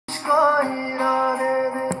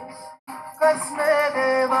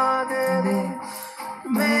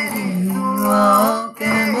मेरी दुआओं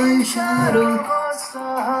के इशारों को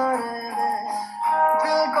सहारे दे,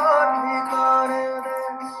 दिल को ठिकाने दे,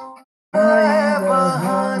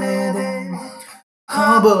 बहाने दे,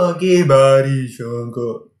 ख्वाबों की बारिशों को।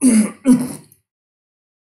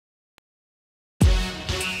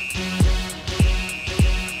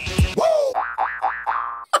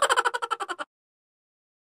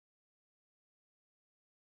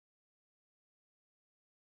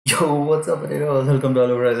 Yo, what's up, potatoes? Welcome to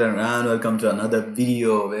all over and welcome to another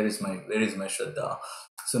video. Where is my Shraddha?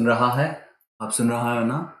 सुन रहा है? आप सुन रहा है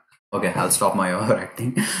ना? Okay, I'll stop my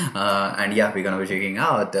overacting. And yeah, we're gonna be checking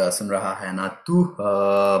out Sun Raha Hai Na Tu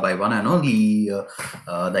by one and only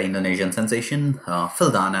the Indonesian sensation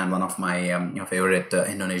Fildan, and one of my favorite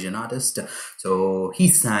Indonesian artists. So he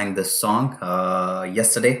sang this song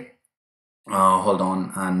yesterday. Hold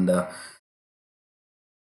on, and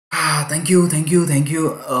thank you.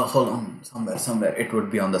 Hold on, somewhere it would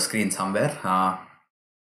be on the screen somewhere.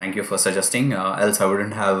 Thank you for suggesting. Else I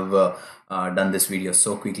wouldn't have done this video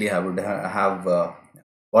so quickly. I would have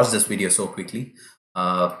watched this video so quickly.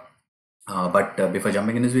 But before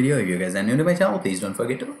jumping in this video, if you guys are new to my channel, please don't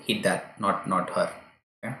forget to hit that, not her.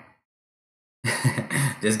 Okay?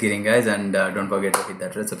 Just kidding, guys, and don't forget to hit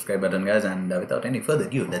that red subscribe button, guys. And without any further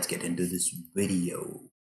ado, let's get into this video.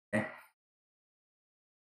 Okay?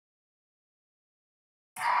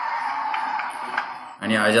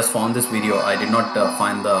 And yeah, I just found this video. I did not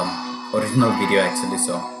find the original video actually,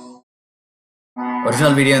 so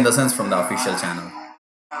original video in the sense from the official channel.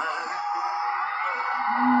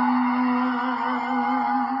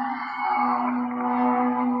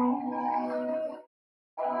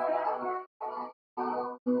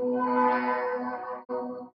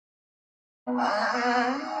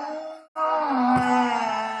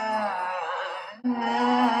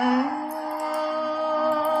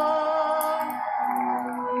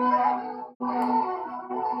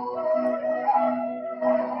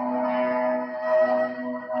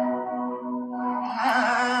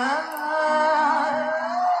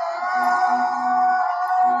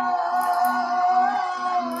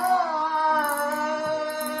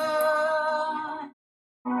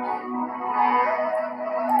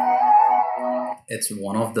 It's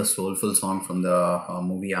one of the soulful song from the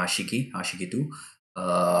movie Ashiki 2.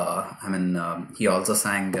 I mean, he also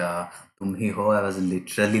sang Tum Hi Ho. I was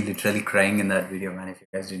literally crying in that video, man. If you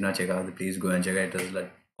guys did not check out, please go and check it. It was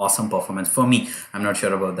like awesome performance for me. I'm not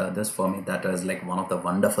sure about the others. For me, that was like one of the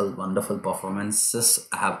wonderful performances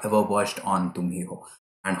I have ever watched on Tum Hi Ho.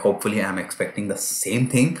 And hopefully I'm expecting the same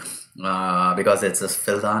thing because it's just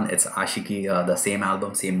Fildan, it's Ashiki, the same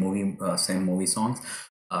album, same movie songs.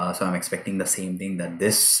 So I'm expecting the same thing, that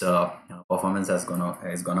this performance is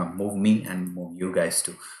gonna move me and move you guys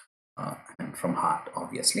too, and from heart,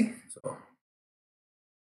 obviously. So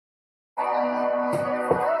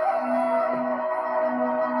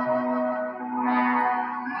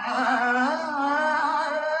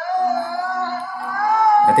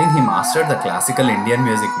I think he mastered the classical Indian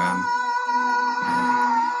music, man.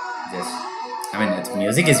 Yes, I mean,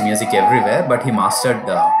 music is music everywhere, but he mastered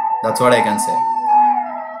that's what I can say.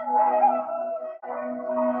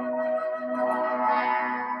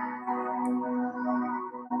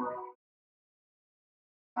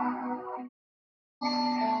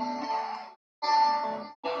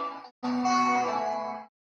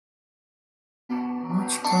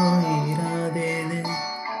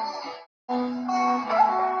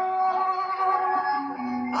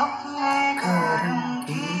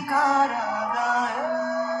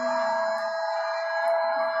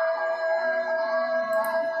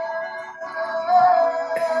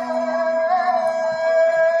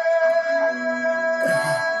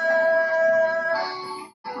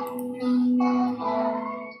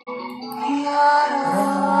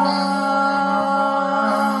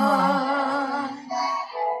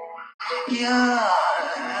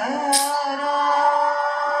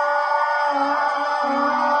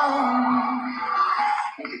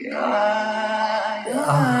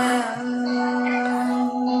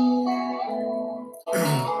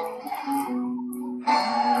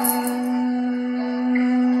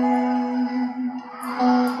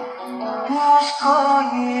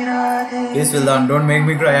 Please, Fildan, don't make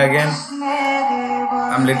me cry again.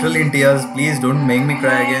 I'm literally in tears. Please don't make me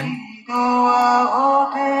cry again.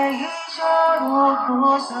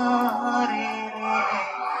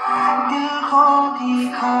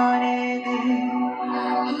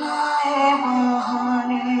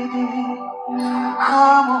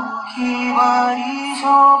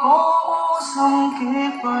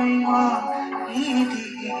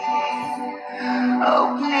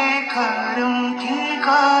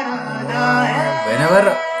 Whenever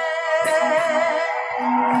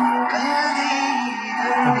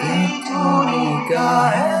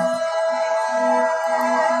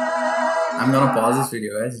I'm gonna pause this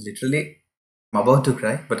video, guys. Literally, I'm about to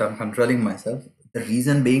cry, but I'm controlling myself. The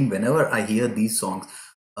reason being, whenever I hear these songs,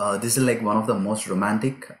 this is like one of the most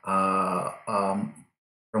romantic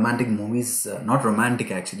movies. Not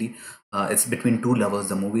romantic, actually. It's between two lovers.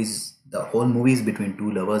 The whole movie is between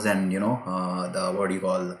two lovers, and the what do you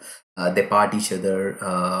call? They part each other,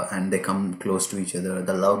 and they come close to each other.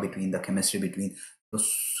 The love between, the chemistry between. It was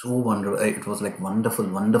so wonderful. It was like wonderful,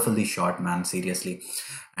 wonderfully shot, man. Seriously,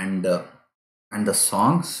 and the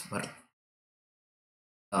songs were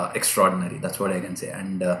extraordinary. That's what I can say.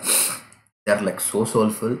 And they're like so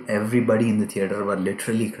soulful. Everybody in the theater were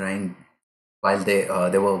literally crying while they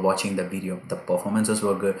were watching the video. The performances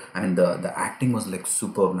were good. I mean, the acting was like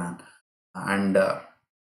superb, man. And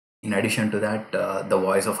in addition to that, the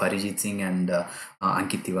voice of Harijit Singh and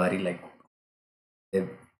Ankit Tiwari, like they,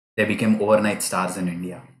 they became overnight stars in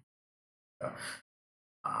India.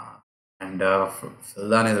 Uh, and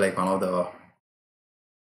Fildan is like one of the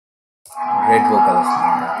great vocalist.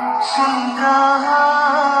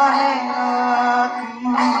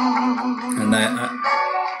 And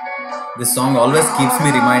this song always keeps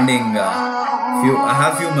me reminding I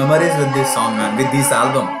have few memories with this song, man, with this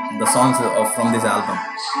album, the songs from this album.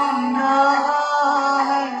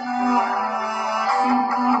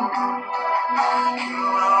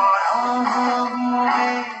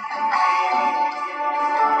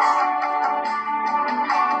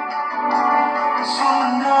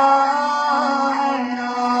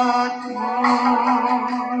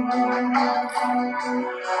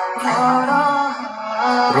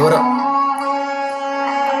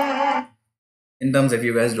 In terms, if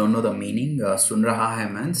you guys don't know the meaning, Sun Raha Hai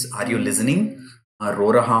means, are you listening?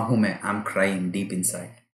 Ro Raha Hu Main, I'm crying deep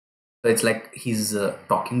inside. So it's like he's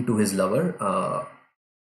talking to his lover,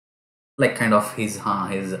 like kind of his,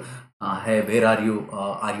 hey, where are you?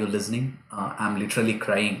 Are you listening? I'm literally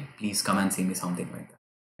crying. Please come and see me, something like that.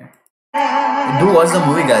 Okay. Do watch the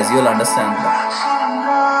movie, guys. You'll understand that.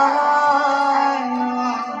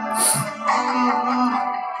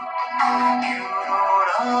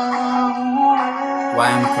 Why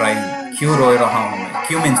I'm crying? Q ro raha hu main. Q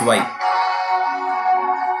means why.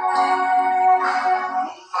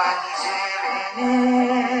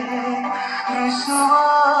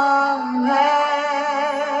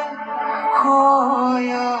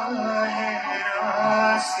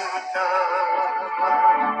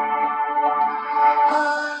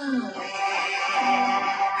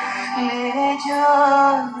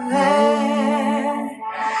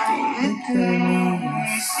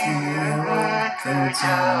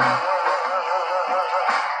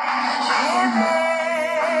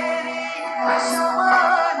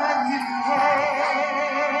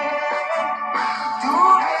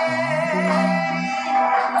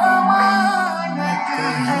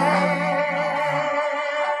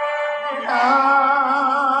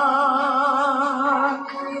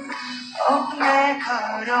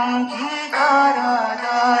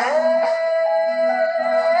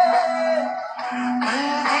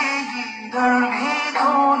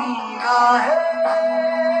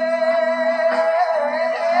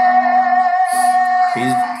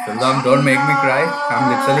 Please, Fildan, don't make me cry. I'm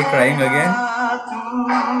literally crying again.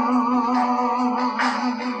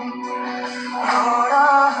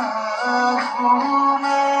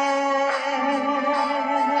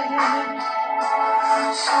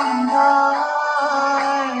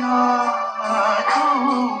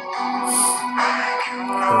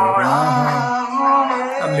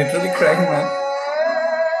 I'm literally crying, man.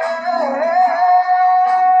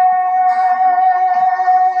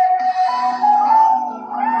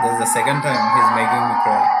 This is the second time he's making me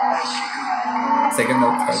cry. Second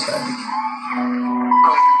or third time.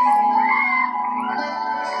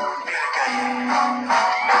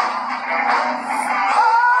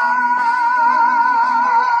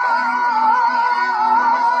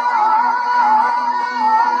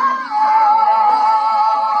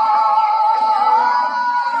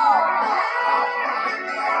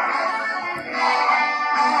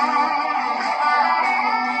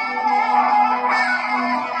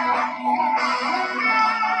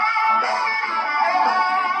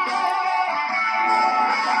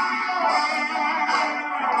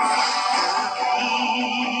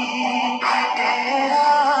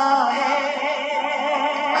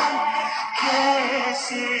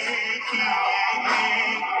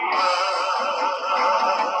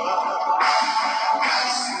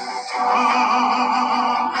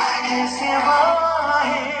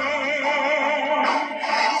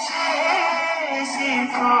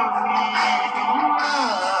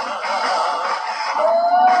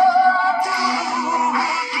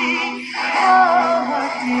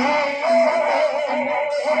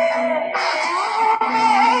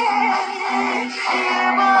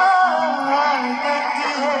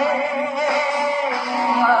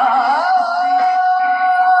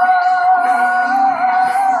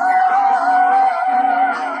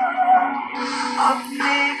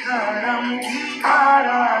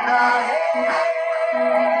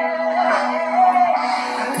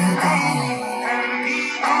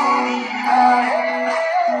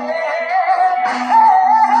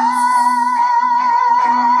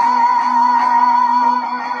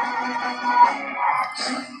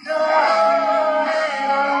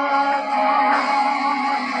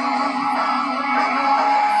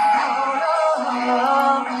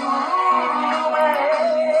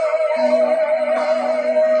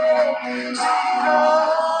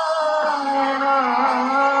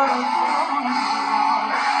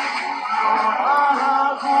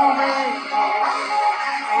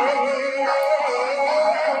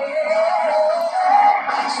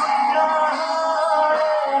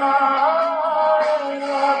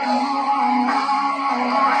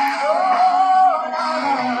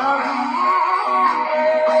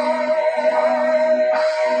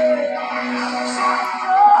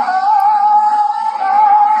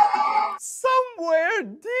 Somewhere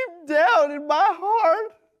deep down in my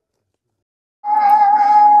heart,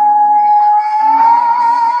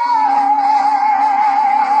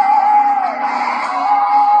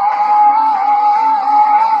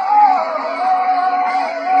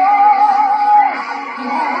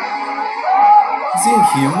 Is he a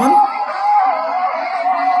human?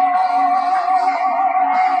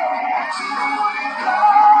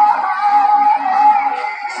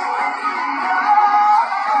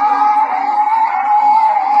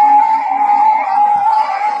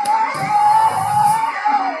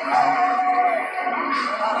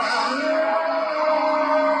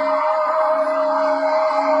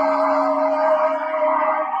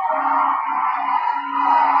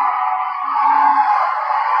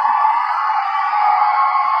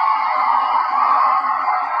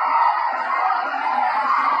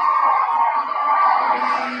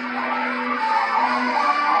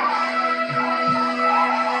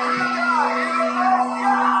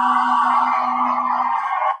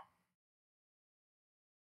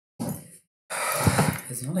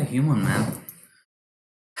 He's not a human, man.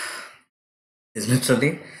 He's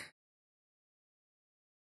literally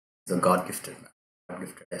he's a God gifted man. God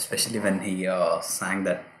gifted. Especially when he sang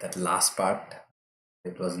that last part.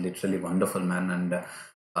 It was literally wonderful, man. And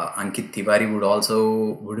Ankit Tiwari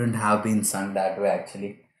wouldn't have been sung that way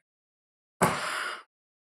actually.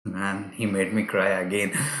 Man, he made me cry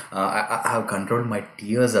again. I have controlled my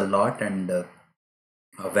tears a lot, and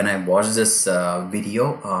when I watched this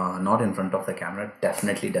video, not in front of the camera,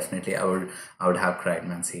 definitely, I would have cried,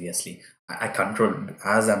 man. Seriously, I controlled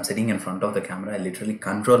as I'm sitting in front of the camera. I literally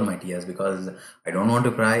control my tears because I don't want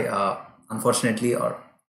to cry. Unfortunately, or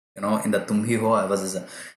in the Tumhi Ho, I was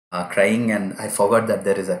crying, and I forgot that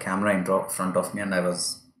there is a camera in front of me, and I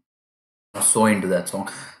was so into that song.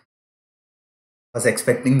 I was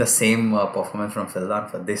expecting the same performance from Fildan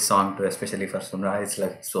for this song too, especially for Sunra. It's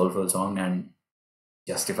like soulful song and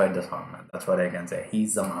justified the song, man. That's what I can say.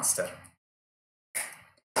 He's the master.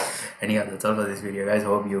 And yeah, that's all for this video, guys.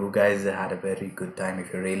 Hope you guys had a very good time.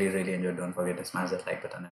 If you really enjoyed, don't forget to smash that like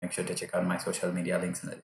button and make sure to check out my social media links in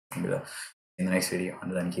the description below. In the next video,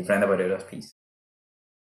 until then, keep flying the potatoes. Peace.